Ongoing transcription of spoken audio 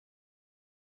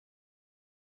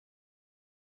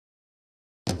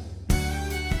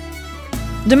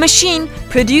The machine,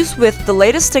 produced with the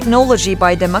latest technology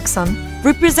by DEMAKSAN,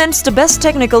 represents the best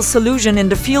technical solution in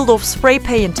the field of spray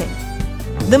painting.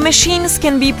 The machines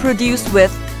can be produced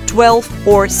with 12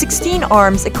 or 16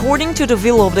 arms according to the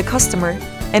will of the customer,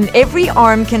 and every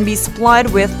arm can be supplied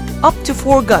with up to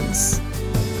 4 guns.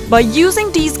 By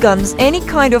using these guns, any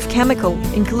kind of chemical,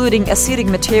 including acidic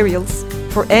materials,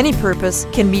 for any purpose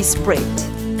can be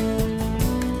sprayed.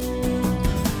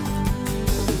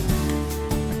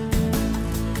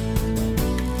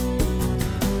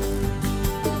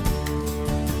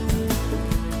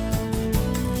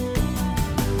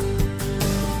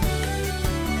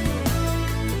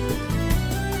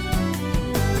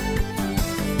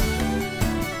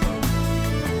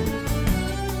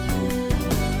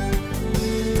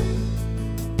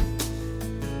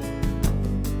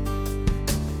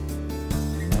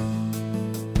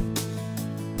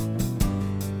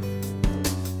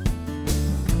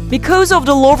 Because of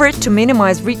the lower to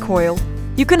minimize recoil,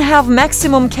 you can have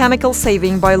maximum chemical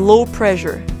saving by low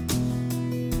pressure.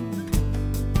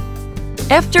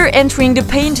 After entering the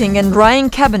painting and drying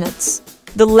cabinets,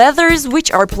 the leathers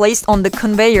which are placed on the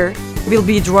conveyor will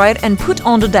be dried and put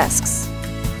on the desks.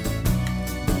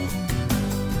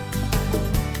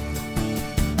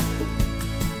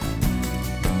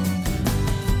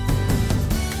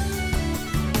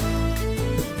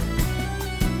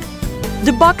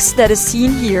 The box that is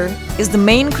seen here is the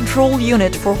main control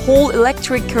unit for whole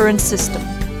electric current system.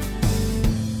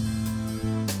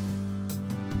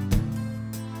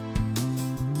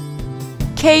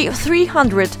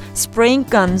 K300 spraying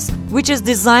guns, which is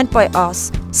designed by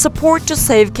us, support to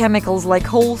save chemicals like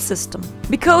whole system.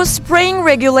 Because spraying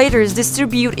regulators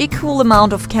distribute equal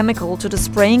amount of chemical to the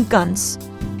spraying guns,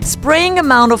 spraying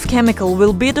amount of chemical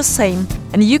will be the same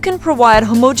and you can provide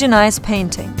homogeneous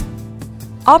painting.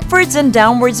 Upwards and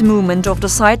downwards movement of the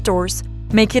side doors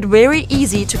make it very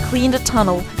easy to clean the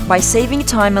tunnel by saving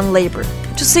time and labor.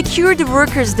 To secure the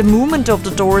workers, the movement of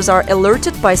the doors are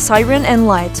alerted by siren and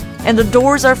light, and the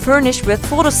doors are furnished with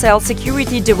photocell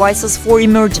security devices for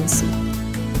emergency.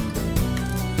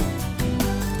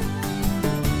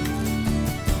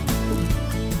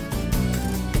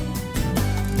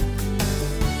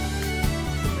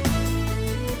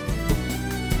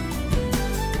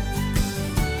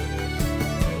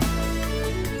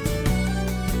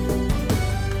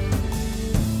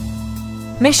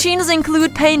 Machines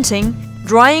include painting,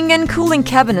 drying and cooling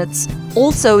cabinets.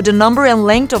 Also, the number and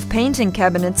length of painting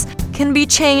cabinets can be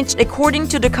changed according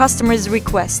to the customer's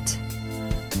request.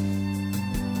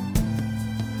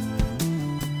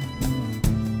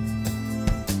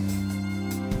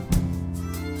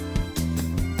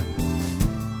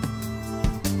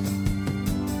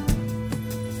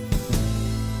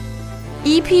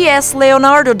 EPS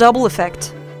Leonardo Double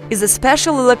Effect is a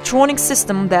special electronic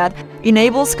system that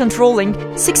enables controlling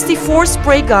 64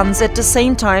 spray guns at the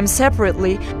same time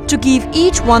separately to give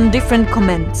each one different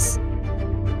commands.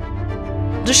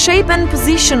 The shape and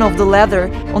position of the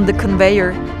leather on the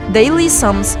conveyor, daily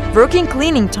sums, working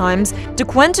cleaning times, the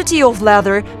quantity of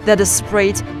leather that is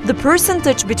sprayed, the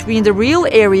percentage between the real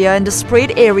area and the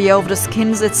sprayed area of the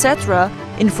skins, etc.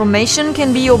 Information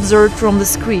can be observed from the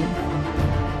screen.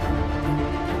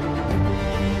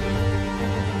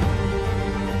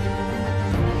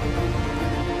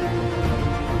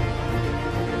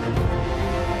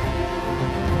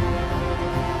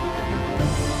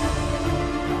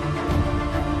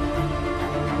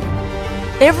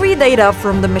 Every data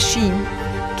from the machine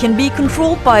can be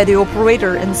controlled by the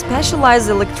operator, and specialized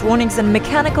electronics and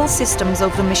mechanical systems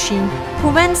of the machine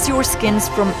prevents your skins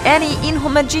from any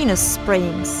inhomogeneous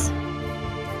sprayings.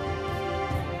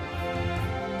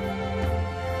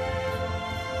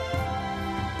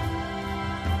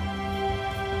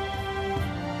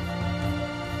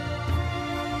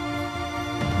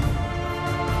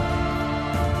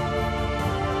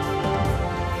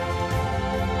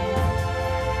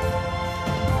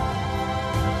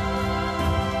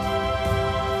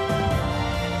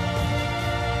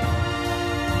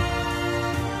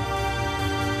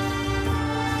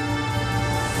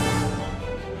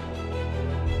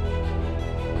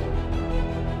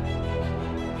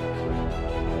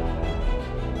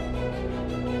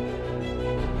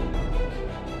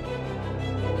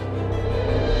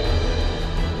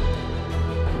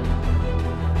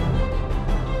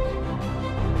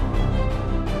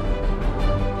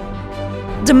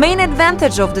 The main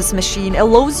advantage of this machine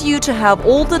allows you to have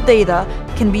all the data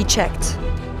can be checked.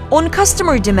 On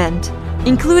customer demand,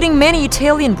 including many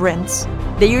Italian brands,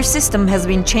 their system has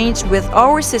been changed with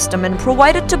our system and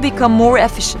provided to become more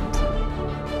efficient.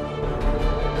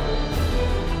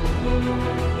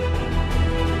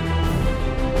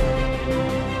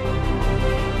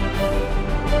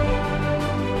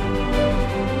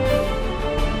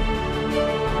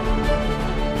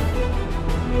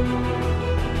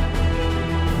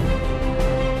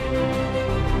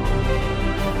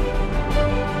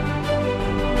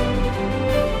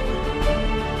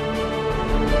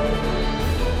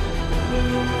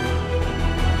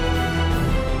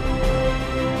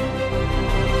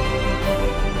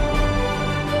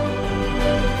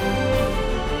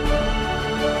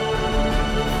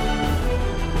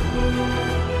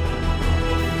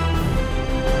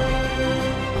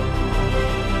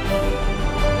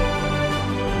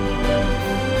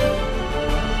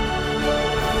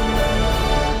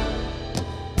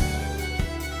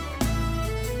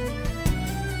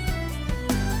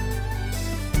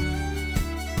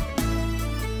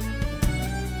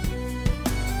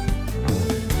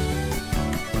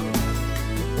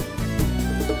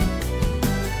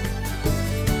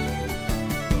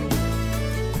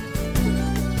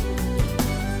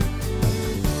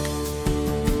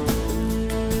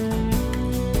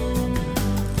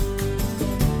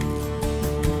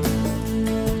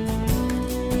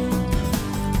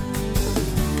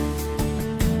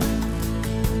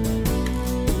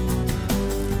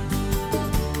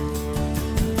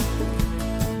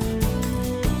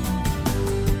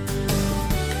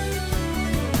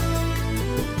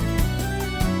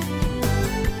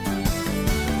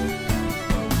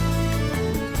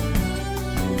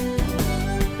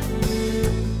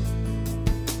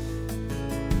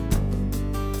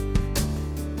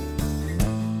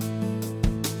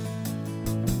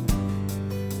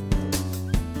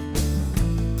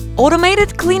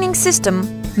 Automated cleaning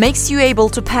system makes you able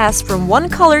to pass from one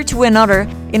color to another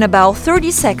in about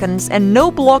 30 seconds and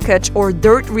no blockage or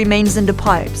dirt remains in the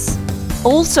pipes.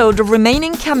 Also, the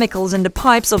remaining chemicals in the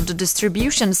pipes of the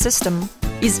distribution system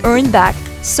is earned back,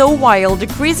 so while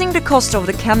decreasing the cost of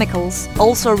the chemicals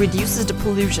also reduces the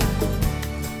pollution.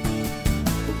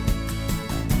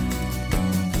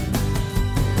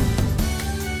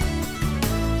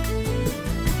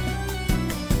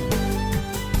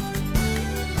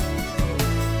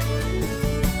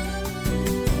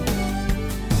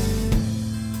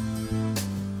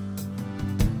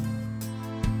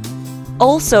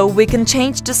 Also, we can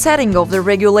change the setting of the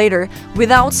regulator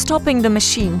without stopping the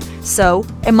machine, so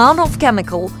amount of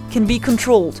chemical can be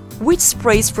controlled, which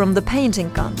sprays from the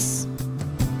painting guns.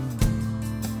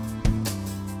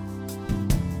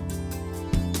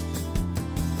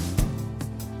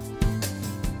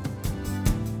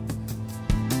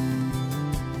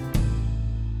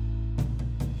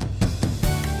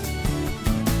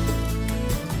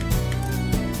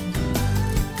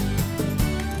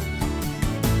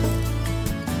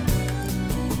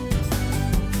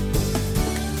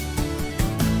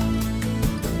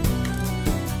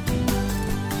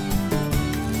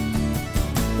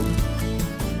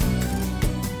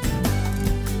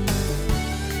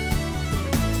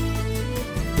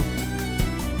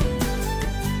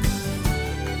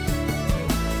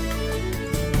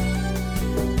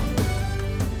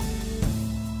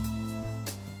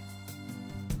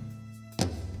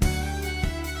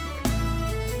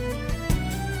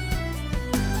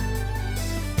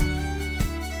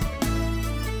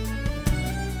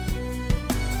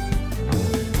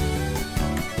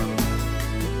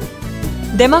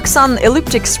 DEMAKSAN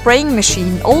elliptic spraying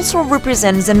machine also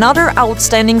represents another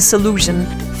outstanding solution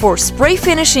for spray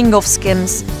finishing of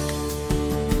skins.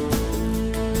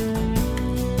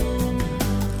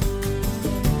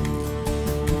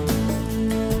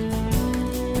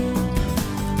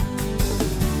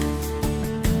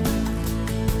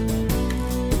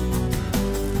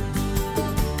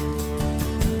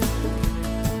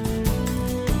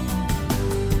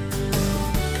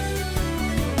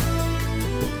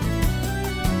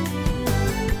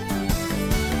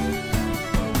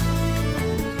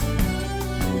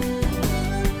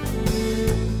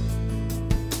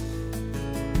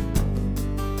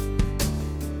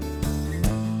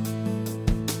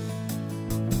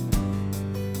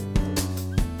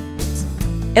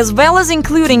 As well as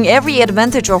including every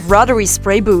advantage of Rotary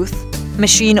spray booth,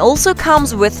 machine also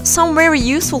comes with some very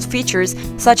useful features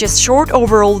such as short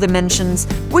overall dimensions,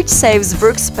 which saves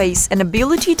workspace and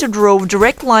ability to draw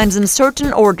direct lines in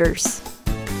certain orders.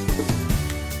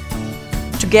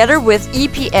 Together with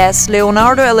EPS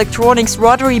Leonardo Electronics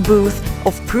Rotary booth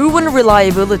of proven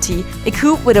reliability,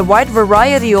 equipped with a wide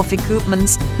variety of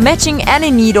equipments matching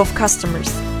any need of customers.